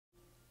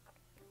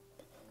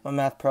My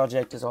math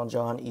project is on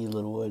John E.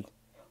 Littlewood.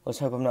 Let's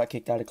hope I'm not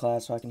kicked out of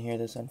class so I can hear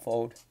this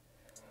unfold.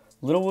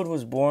 Littlewood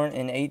was born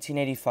in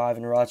 1885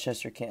 in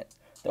Rochester, Kent,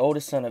 the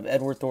oldest son of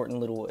Edward Thornton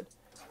Littlewood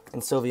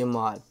and Sylvia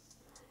Maud.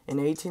 In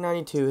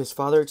 1892, his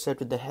father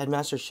accepted the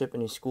headmastership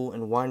in a school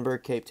in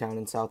Wynberg, Cape Town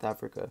in South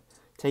Africa,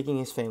 taking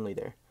his family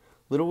there.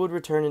 Littlewood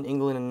returned in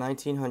England in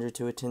 1900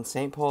 to attend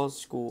St. Paul's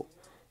School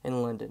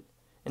in London.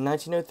 In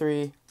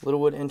 1903,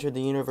 Littlewood entered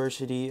the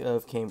University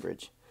of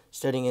Cambridge,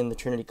 studying in the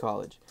Trinity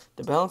College.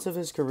 The balance of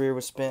his career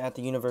was spent at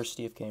the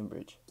University of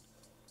Cambridge.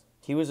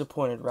 He was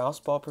appointed Rouse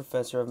Ball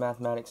Professor of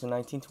Mathematics in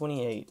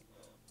 1928,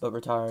 but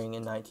retiring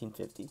in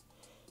 1950.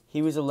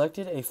 He was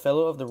elected a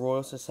Fellow of the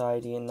Royal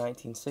Society in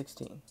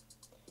 1916.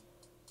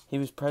 He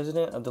was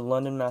President of the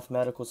London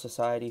Mathematical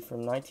Society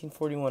from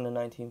 1941 to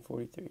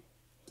 1943.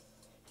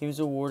 He was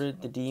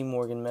awarded the D.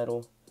 Morgan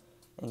Medal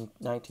in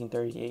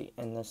 1938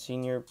 and the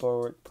Senior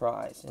Berwick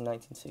Prize in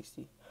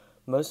 1960.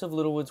 Most of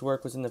Littlewood's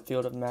work was in the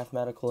field of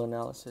mathematical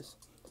analysis,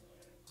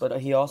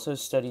 but he also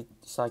studied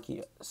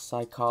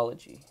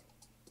psychology.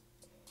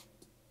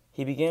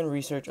 He began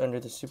research under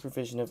the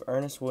supervision of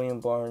Ernest William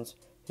Barnes,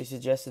 who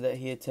suggested that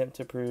he attempt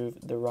to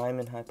prove the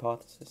Riemann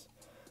hypothesis.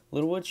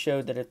 Littlewood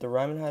showed that if the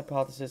Riemann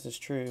hypothesis is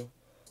true,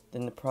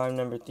 then the prime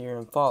number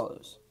theorem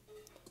follows.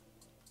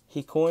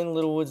 He coined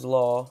Littlewood's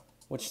law,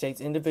 which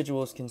states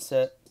individuals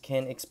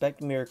can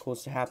expect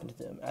miracles to happen to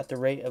them at the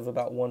rate of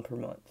about one per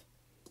month.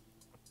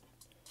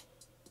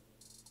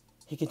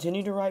 He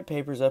continued to write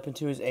papers up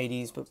into his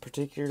 80s, but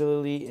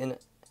particularly in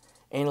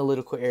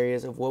analytical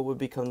areas of what would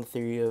become the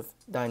theory of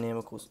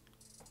dynamical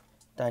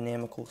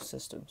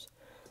systems.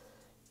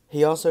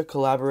 He also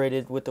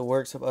collaborated with the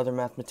works of other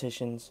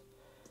mathematicians,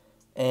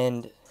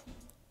 and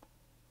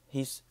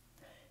he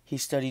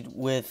studied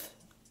with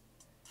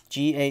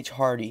G.H.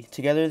 Hardy.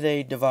 Together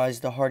they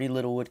devised the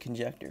Hardy-Littlewood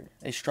conjecture,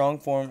 a strong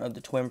form of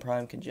the twin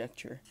prime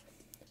conjecture,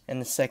 and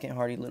the second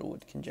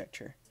Hardy-Littlewood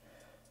conjecture.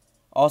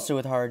 Also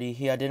with Hardy,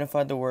 he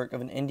identified the work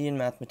of an Indian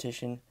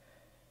mathematician,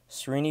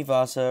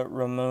 Srinivasa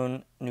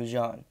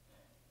Ramanujan,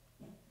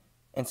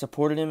 and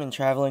supported him in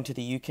traveling to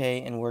the UK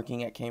and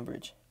working at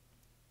Cambridge.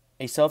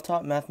 A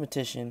self-taught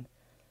mathematician,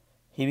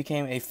 he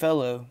became a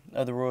Fellow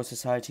of the Royal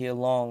Society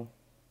along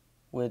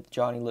with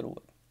Johnny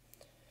Littlewood.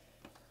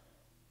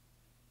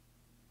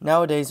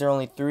 Nowadays, there are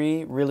only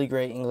three really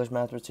great English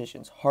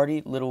mathematicians,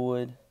 Hardy,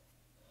 Littlewood,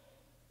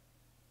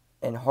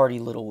 and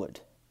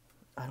Hardy-Littlewood.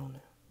 I don't know.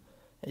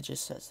 It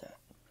just says that.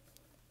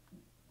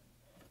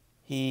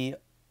 He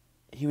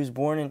was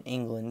born in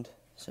England,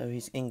 so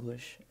he's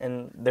English,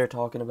 and they're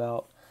talking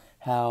about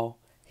how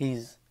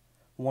he's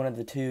one of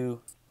the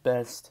two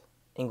best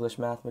English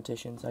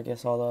mathematicians. I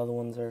guess all the other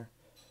ones are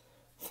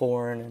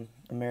foreign and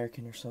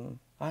American or something.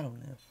 I don't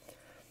know.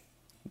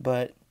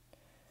 But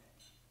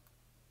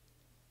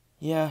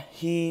yeah,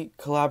 he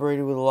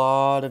collaborated with a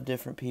lot of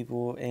different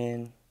people,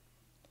 and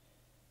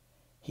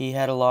he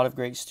had a lot of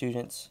great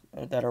students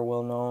that are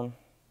well known.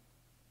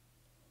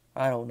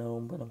 I don't know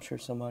him, but I'm sure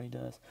somebody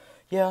does.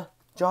 Yeah,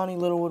 Johnny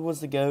Littlewood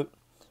was the GOAT.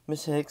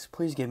 Miss Hicks,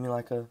 please give me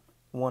like a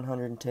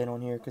 110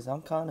 on here, because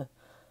I'm kind of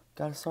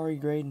got a sorry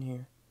grade in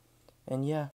here. And yeah.